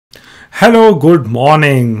Hello, good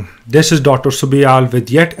morning. This is Dr. Subiyal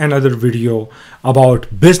with yet another video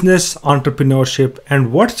about business, entrepreneurship,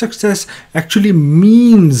 and what success actually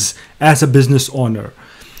means as a business owner.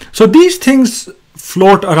 So these things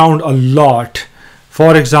float around a lot.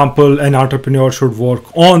 For example, an entrepreneur should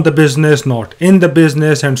work on the business, not in the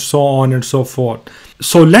business, and so on and so forth.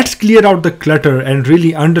 So let's clear out the clutter and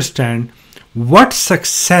really understand what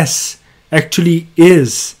success actually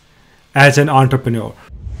is as an entrepreneur.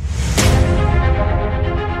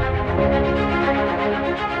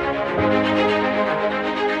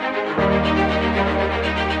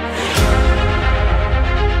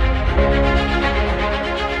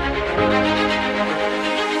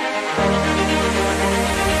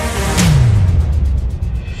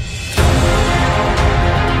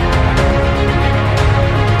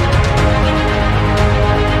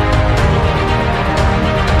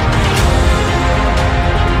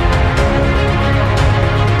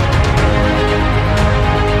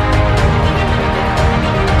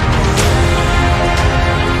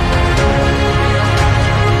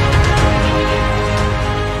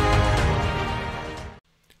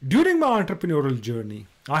 During my entrepreneurial journey,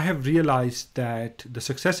 I have realized that the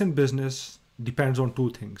success in business depends on two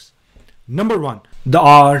things. Number one, the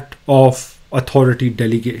art of authority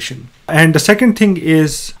delegation. And the second thing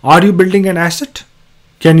is, are you building an asset?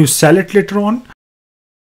 Can you sell it later on?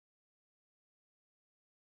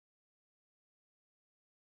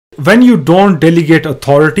 When you don't delegate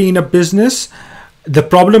authority in a business, the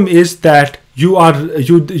problem is that you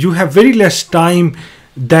have very less time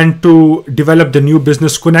than to develop the new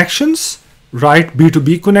business connections, right?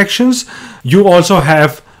 B2B connections. You also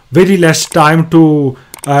have very less time to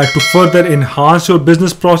further enhance your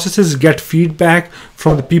business processes, get feedback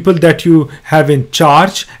from the people that you have in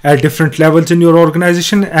charge at different levels in your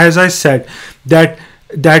organization. As I said, that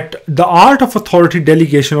the art of authority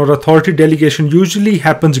delegation or authority delegation usually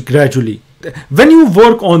happens gradually. When you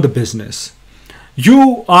work on the business,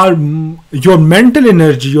 your mental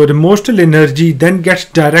energy, your emotional energy then gets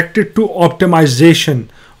directed to optimization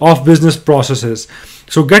of business processes.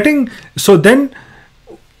 So then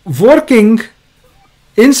working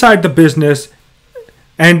inside the business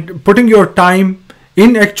and putting your time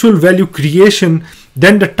in actual value creation,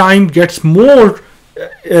 then the time gets more,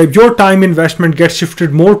 your time investment gets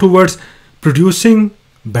shifted more towards producing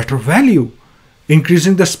better value,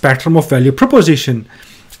 increasing the spectrum of value proposition,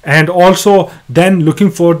 and also then looking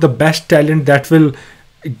for the best talent that will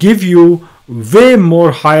give you way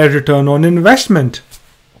more higher return on investment.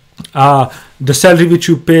 The salary which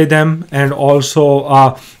you pay them, and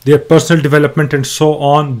also their personal development and so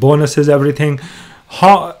on, bonuses, everything.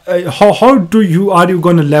 How are you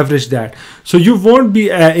going to leverage that? So you won't be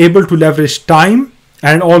able to leverage time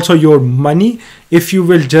and also your money if you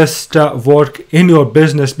will just work in your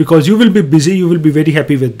business, because you will be busy, you will be very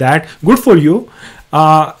happy with that. Good for you.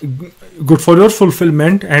 Good for your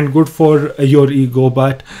fulfillment and good for your ego,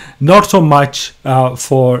 but not so much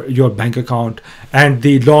for your bank account and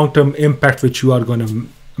the long-term impact which you are going to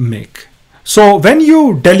make. So when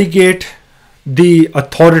you delegate the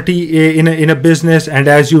authority in a business, and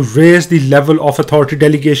as you raise the level of authority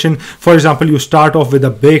delegation, for example, you start off with a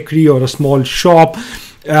bakery or a small shop,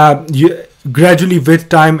 you gradually with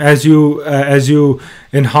time, as you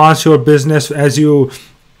enhance your business, as the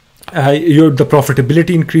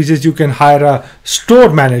profitability increases, you can hire a store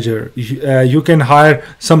manager, you can hire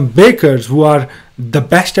some bakers who are the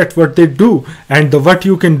best at what they do, and what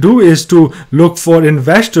you can do is to look for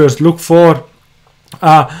investors, look for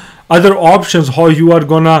other options, how you are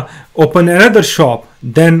gonna open another shop,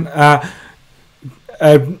 then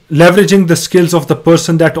leveraging the skills of the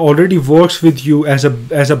person that already works with you as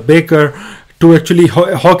a baker to actually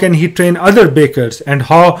how can he train other bakers, and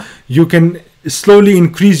how you can slowly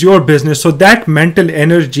increase your business. So that mental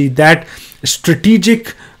energy, that strategic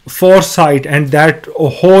foresight, and that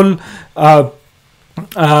whole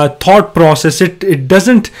thought process, it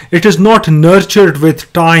is not nurtured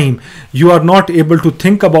with time. You are not able to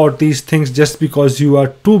think about these things just because you are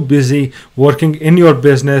too busy working in your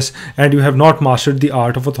business and you have not mastered the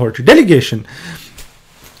art of authority delegation.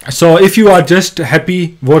 So if you are just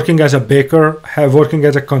happy working as a baker, working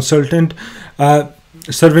as a consultant,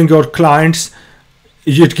 serving your clients,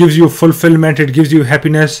 it gives you fulfillment, it gives you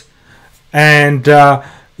happiness, and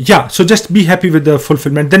so just be happy with the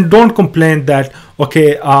fulfillment. Then don't complain that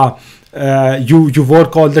okay, you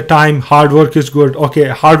work all the time, hard work is good. Okay,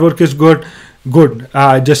 hard work is good,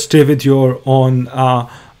 just stay with your own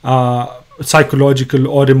psychological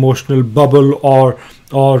or emotional bubble or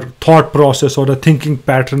thought process or a thinking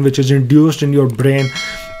pattern which is induced in your brain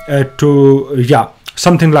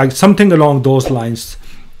something along those lines.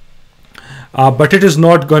 but it is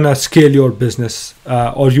not gonna scale your business,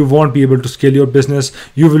 or you won't be able to scale your business.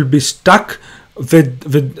 You will be stuck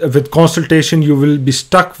with consultation. You will be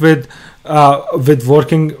stuck with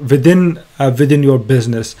working within your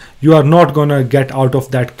business. You are not gonna get out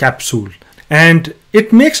of that capsule. And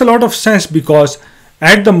it makes a lot of sense, because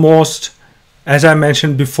at the most, as I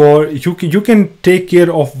mentioned before, you can take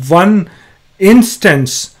care of one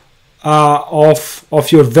instance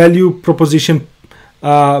of your value proposition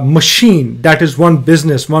machine. That is one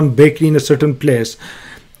business, one bakery in a certain place.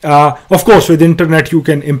 Of course, with internet, you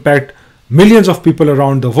can impact millions of people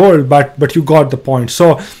around the world, but you got the point.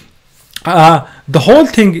 So the whole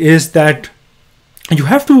thing is that you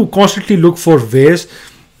have to constantly look for ways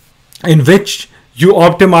in which you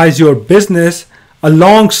optimize your business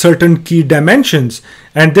along certain key dimensions.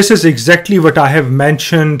 And this is exactly what I have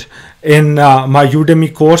mentioned in my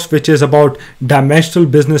Udemy course, which is about dimensional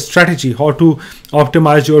business strategy, how to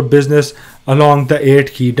optimize your business along the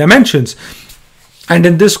 8 key dimensions. And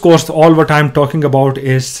in this course, all what I'm talking about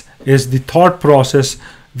is the thought process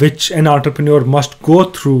which an entrepreneur must go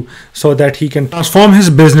through so that he can transform his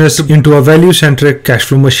business into a value-centric cash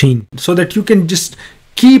flow machine, so that you can just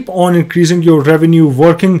keep on increasing your revenue,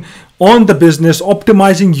 working on the business,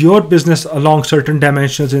 optimizing your business along certain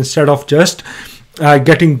dimensions, instead of just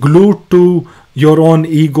getting glued to your own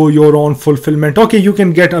ego, your own fulfillment. Okay, you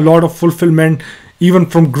can get a lot of fulfillment even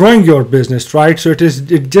from growing your business, right? So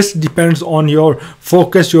it just depends on your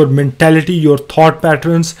focus, your mentality, your thought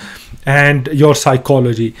patterns, and your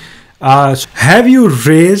psychology. Have you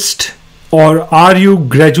raised, or are you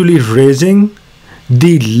gradually raising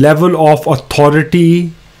the level of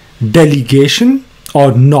authority delegation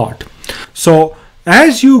or not? So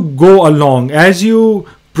as you go along, as you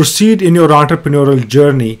proceed in your entrepreneurial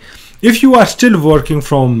journey, if you are still working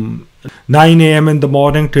from 9 a.m. in the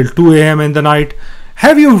morning till 2 a.m. in the night,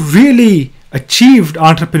 have you really achieved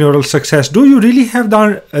entrepreneurial success? Do you really have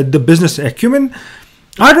the business acumen?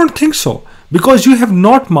 I don't think so, because you have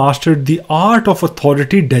not mastered the art of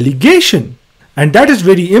authority delegation. And that is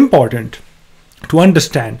very important to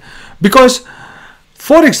understand, because,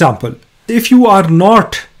 for example, if you are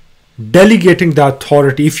not delegating the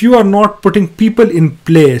authority, if you are not putting people in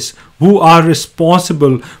place who are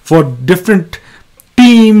responsible for different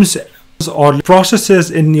teams or processes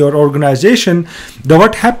in your organization, then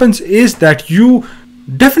what happens is that you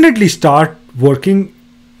definitely start working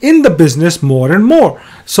in the business more and more.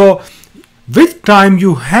 So with time,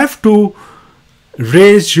 you have to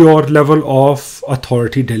raise your level of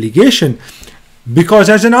authority delegation, because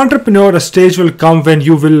as an entrepreneur, a stage will come when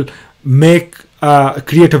you will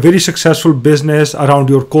create a very successful business around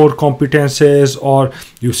your core competences, or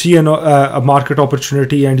you see a market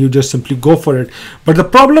opportunity and you just simply go for it. But the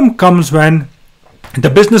problem comes when the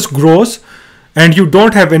business grows and you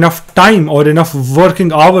don't have enough time or enough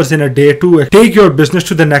working hours in a day to take your business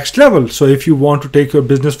to the next level. So if you want to take your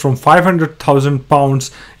business from 500,000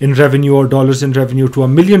 pounds in revenue or dollars in revenue to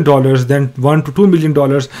 $1 million, then $1 to $2 million,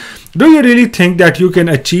 do you really think that you can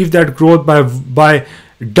achieve that growth by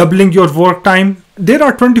doubling your work time? There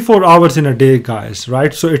are 24 hours in a day, guys,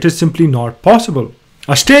 right? So it is simply not possible.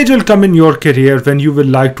 A stage will come in your career when you will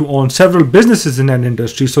like to own several businesses in an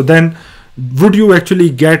industry. So then would you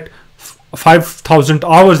actually get 5,000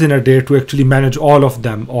 hours in a day to actually manage all of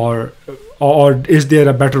them, or is there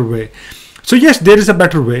a better way? So yes, there is a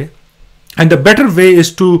better way, and the better way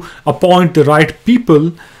is to appoint the right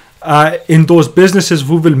people in those businesses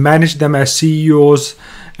who will manage them as CEOs,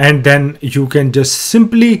 and then you can just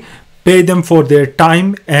simply pay them for their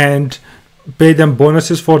time and pay them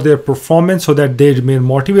bonuses for their performance so that they remain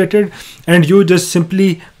motivated, and you just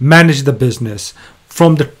simply manage the business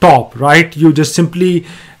from the top, right? You just simply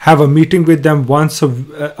have a meeting with them once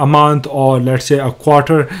a month, or let's say a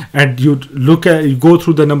quarter, and you go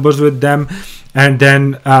through the numbers with them, and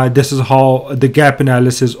then this is how the gap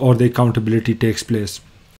analysis or the accountability takes place.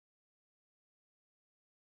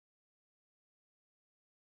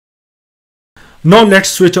 Now let's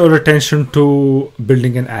switch our attention to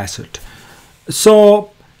building an asset. So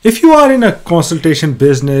if you are in a consultation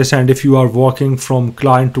business and if you are working from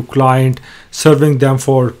client to client, serving them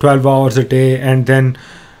for 12 hours a day, and then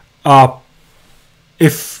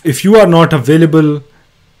if you are not available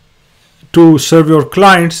to serve your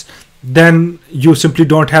clients, then you simply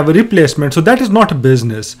don't have a replacement. So that is not a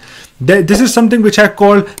business. This is something which I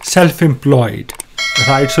call self-employed,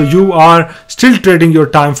 right? So you are still trading your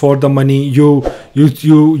time for the money. You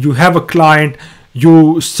have a client,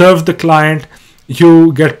 you serve the client,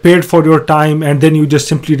 you get paid for your time, and then you just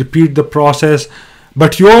simply repeat the process,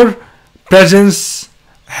 but your presence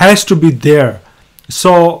has to be there.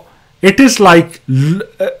 So it is like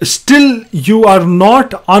still you are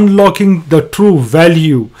not unlocking the true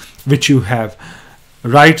value which you have,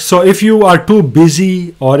 right? So if you are too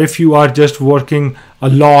busy, or if you are just working a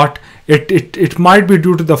lot, it might be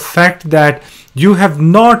due to the fact that you have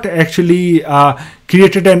not actually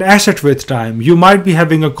created an asset with time. You might be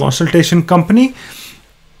having a consultation company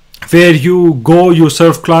where you go, you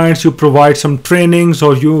serve clients, you provide some trainings,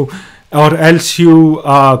 or else you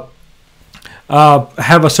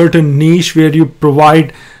have a certain niche where you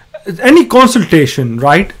provide any consultation,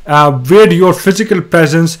 right? Where your physical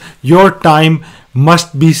presence, your time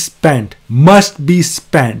must be spent.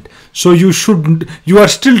 So you are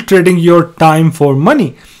still trading your time for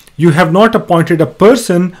money. You have not appointed a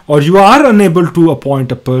person, or you are unable to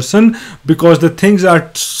appoint a person, because the things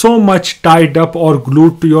are so much tied up or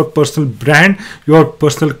glued to your personal brand, your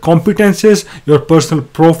personal competences, your personal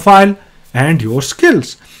profile, and your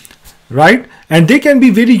skills, right? And they can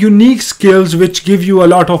be very unique skills which give you a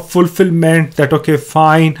lot of fulfillment, that okay,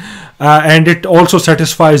 fine, and it also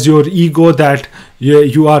satisfies your ego that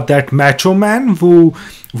you are that macho man who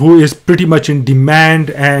is pretty much in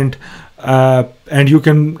demand, and you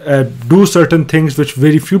can do certain things which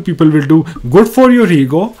very few people will do. Good for your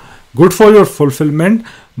ego, good for your fulfillment,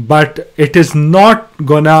 but it is not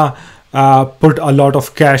gonna put a lot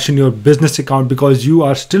of cash in your business account, because you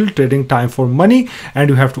are still trading time for money, and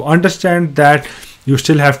you have to understand that you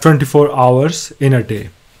still have 24 hours in a day,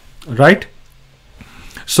 right?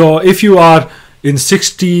 So if you are in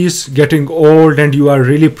 60s, getting old, and you are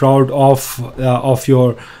really proud of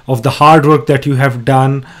the hard work that you have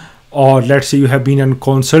done, or let's say you have been a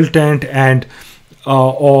consultant, and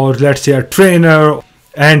or let's say a trainer,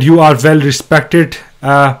 and you are well respected,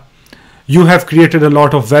 you have created a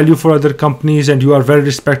lot of value for other companies, and you are well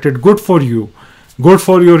respected. Good for you, good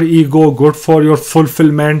for your ego, good for your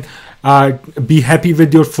fulfillment. Be happy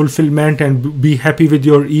with your fulfillment, and be happy with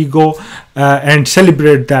your ego, and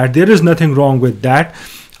celebrate that. There is nothing wrong with that.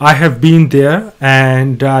 I have been there,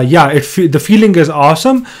 and the feeling is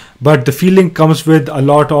awesome, but the feeling comes with a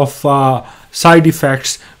lot of side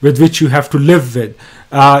effects with which you have to live with.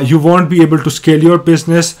 You won't be able to scale your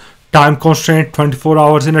business, time constraint, 24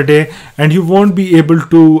 hours in a day, and you won't be able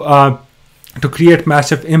to create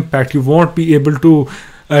massive impact. You won't be able to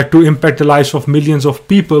impact the lives of millions of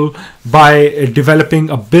people by developing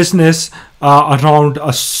a business around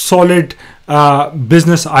a solid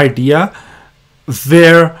business idea,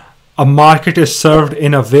 where a market is served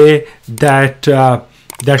in a way that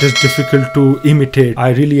is difficult to imitate.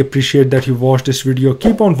 I really appreciate that you watched this video.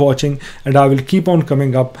 Keep on watching, and I will keep on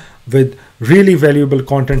coming up with really valuable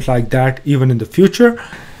content like that even in the future.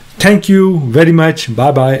 Thank you very much.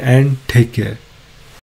 Bye bye, and take care.